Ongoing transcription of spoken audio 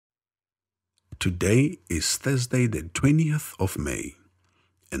Today is Thursday, the 20th of May,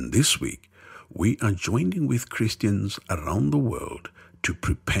 and this week we are joining with Christians around the world to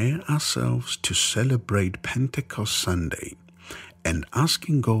prepare ourselves to celebrate Pentecost Sunday and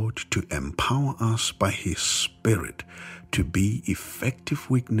asking God to empower us by His Spirit to be effective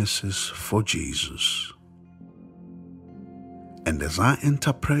witnesses for Jesus. And as I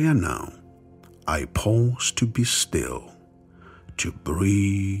enter prayer now, I pause to be still, to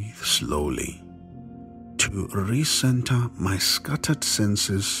breathe slowly, to recenter my scattered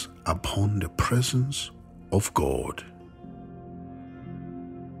senses upon the presence of God.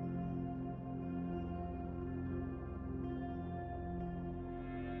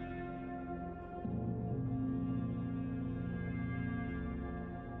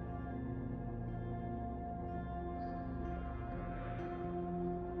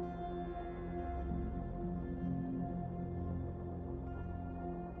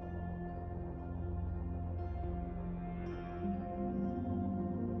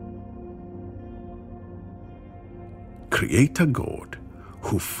 Creator God,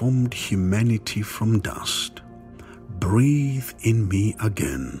 who formed humanity from dust, breathe in me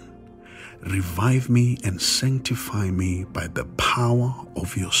again. Revive me and sanctify me by the power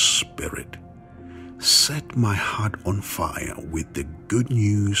of your Spirit. Set my heart on fire with the good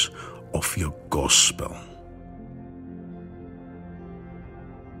news of your gospel.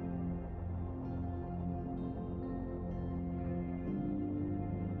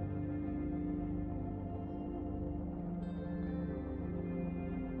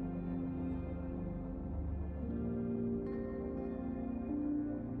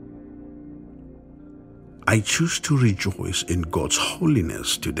 I choose to rejoice in God's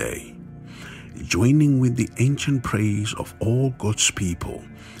holiness today, joining with the ancient praise of all God's people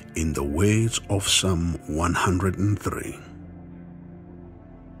in the words of Psalm 103.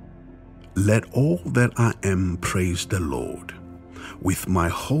 Let all that I am praise the Lord. With my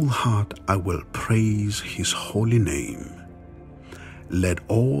whole heart I will praise His holy name. Let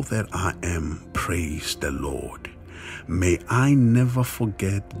all that I am praise the Lord. May I never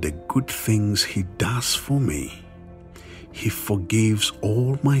forget the good things He does for me. He forgives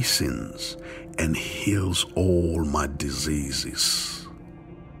all my sins and heals all my diseases.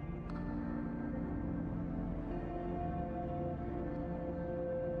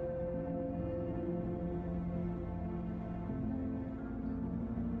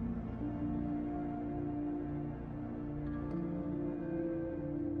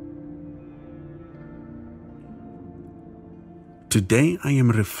 Today I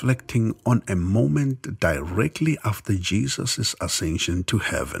am reflecting on a moment directly after Jesus' ascension to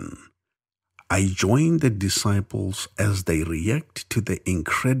heaven. I join the disciples as they react to the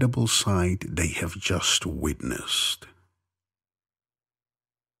incredible sight they have just witnessed.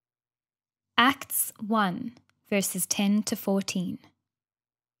 Acts 1, verses 10 to 14.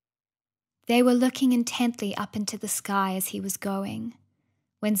 They were looking intently up into the sky as he was going,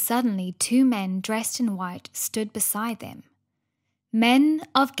 when suddenly 2 men dressed in white stood beside them. Men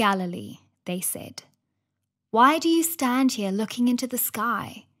of Galilee, they said, why do you stand here looking into the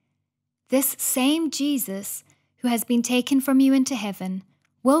sky? This same Jesus, who has been taken from you into heaven,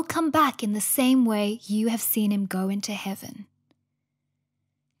 will come back in the same way you have seen him go into heaven.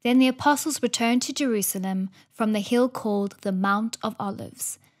 Then the apostles returned to Jerusalem from the hill called the Mount of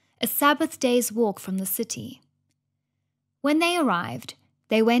Olives, a Sabbath day's walk from the city. When they arrived,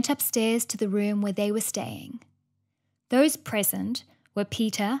 they went upstairs to the room where they were staying. Those present were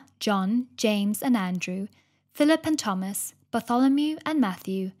Peter, John, James and Andrew, Philip and Thomas, Bartholomew and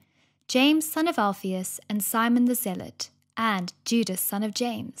Matthew, James son of Alphaeus and Simon the Zealot, and Judas son of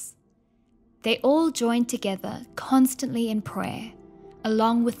James. They all joined together constantly in prayer,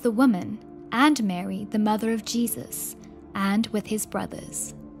 along with the woman and Mary, the mother of Jesus, and with his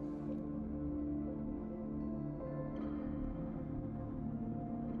brothers.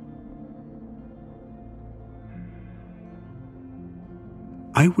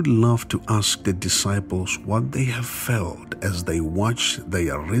 I would love to ask the disciples what they have felt as they watch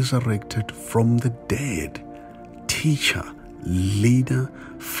their resurrected from the dead teacher, leader,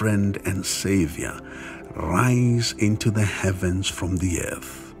 friend, and Savior rise into the heavens from the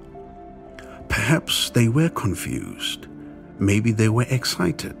earth. Perhaps they were confused. Maybe they were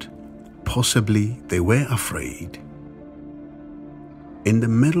excited. Possibly they were afraid. In the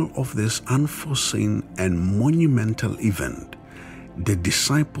middle of this unforeseen and monumental event, the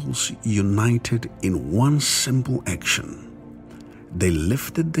disciples united in one simple action. They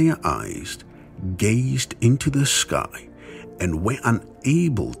lifted their eyes, gazed into the sky, and were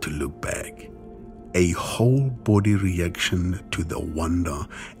unable to look back. a whole body reaction to the wonder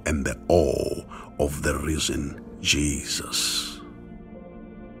and the awe of the risen Jesus.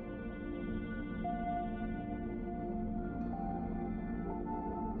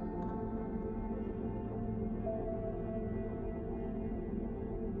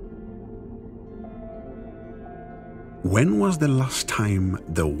 When was the last time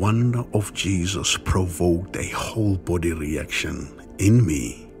the wonder of Jesus provoked a whole body reaction in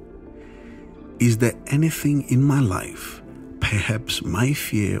me? Is there anything in my life, perhaps my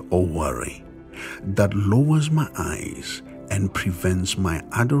fear or worry, that lowers my eyes and prevents my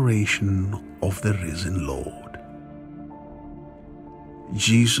adoration of the risen Lord?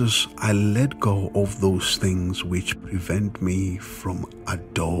 Jesus, I let go of those things which prevent me from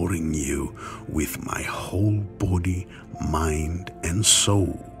adoring you with my whole body, mind, and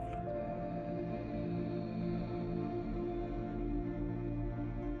soul.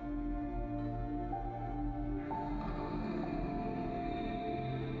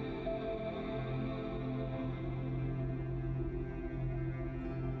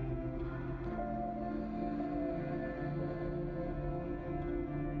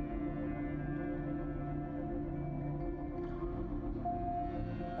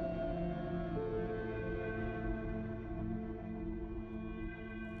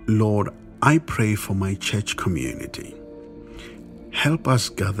 Lord, I pray for my church community. Help us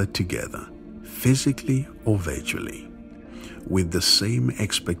gather together, physically or virtually, with the same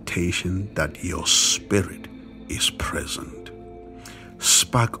expectation that your Spirit is present.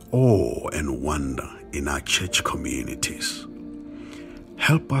 Spark awe and wonder in our church communities.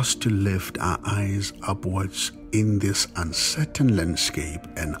 Help us to lift our eyes upwards in this uncertain landscape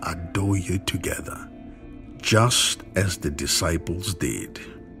and adore you together, just as the disciples did.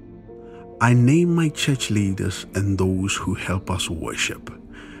 I name my church leaders and those who help us worship.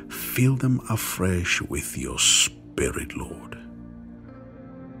 Fill them afresh with your Spirit, Lord.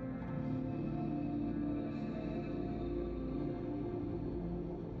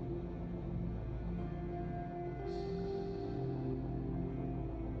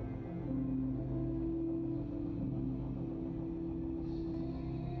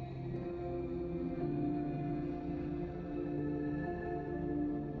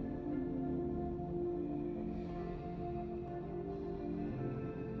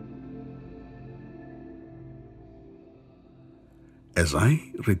 As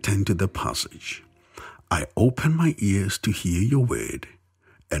I return to the passage, I open my ears to hear your word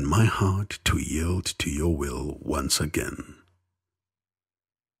and my heart to yield to your will once again.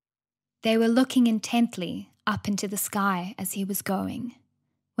 They were looking intently up into the sky as he was going,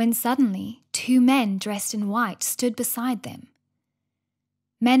 when suddenly 2 men dressed in white stood beside them.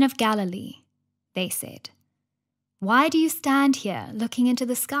 "Men of Galilee," they said, "why do you stand here looking into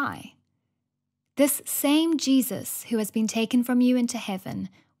the sky? This same Jesus who has been taken from you into heaven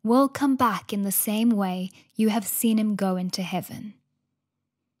will come back in the same way you have seen him go into heaven."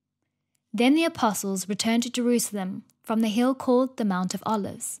 Then the apostles returned to Jerusalem from the hill called the Mount of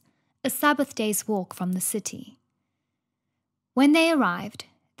Olives, a Sabbath day's walk from the city. When they arrived,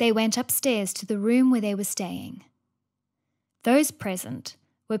 they went upstairs to the room where they were staying. Those present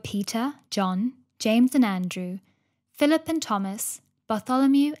were Peter, John, James and Andrew, Philip and Thomas,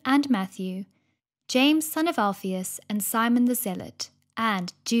 Bartholomew and Matthew, James son of Alphaeus and Simon the Zealot,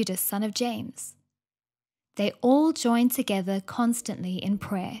 and Judas son of James. They all joined together constantly in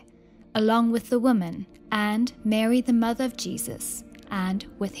prayer, along with the woman and Mary the mother of Jesus, and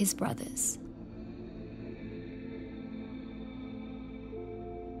with his brothers.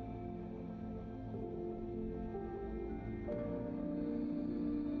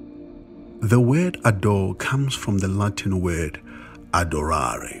 The word adore comes from the Latin word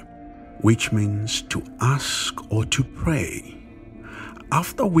adorare, which means to ask or to pray.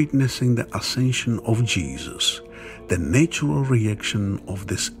 After witnessing the ascension of Jesus, the natural reaction of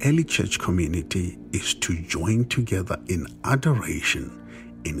this early church community is to join together in adoration,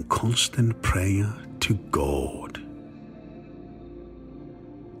 in constant prayer to God.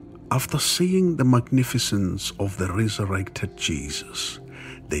 After seeing the magnificence of the resurrected Jesus,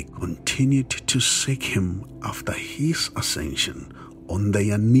 they continued to seek him after his ascension on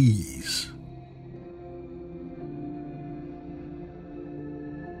their knees.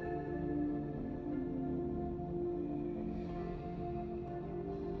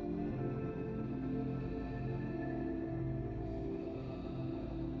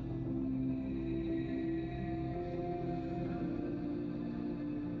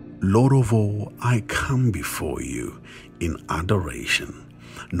 Lord of all, I come before you in adoration,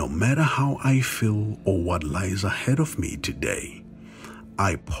 no matter how I feel or what lies ahead of me today.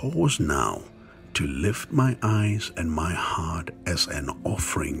 I pause now to lift my eyes and my heart as an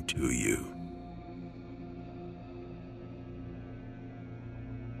offering to you.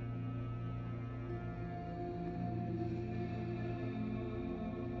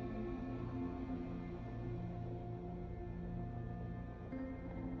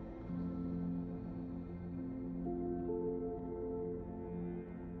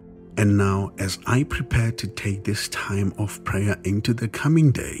 And now, as I prepare to take this time of prayer into the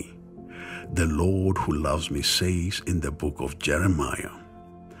coming day, the Lord who loves me says in the book of Jeremiah,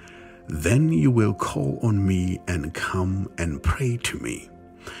 "Then you will call on me and come and pray to me,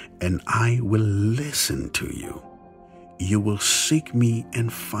 and I will listen to you. You will seek me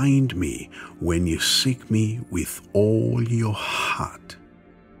and find me when you seek me with all your heart."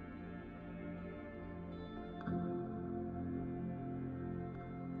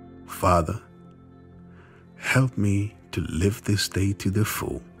 Father, help me to live this day to the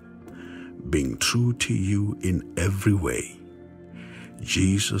full, being true to you in every way.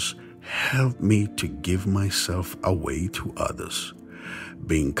 Jesus, help me to give myself away to others,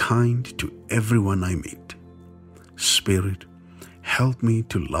 being kind to everyone I meet. Spirit, help me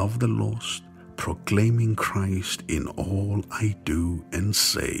to love the lost, proclaiming Christ in all I do and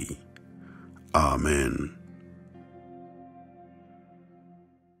say. Amen.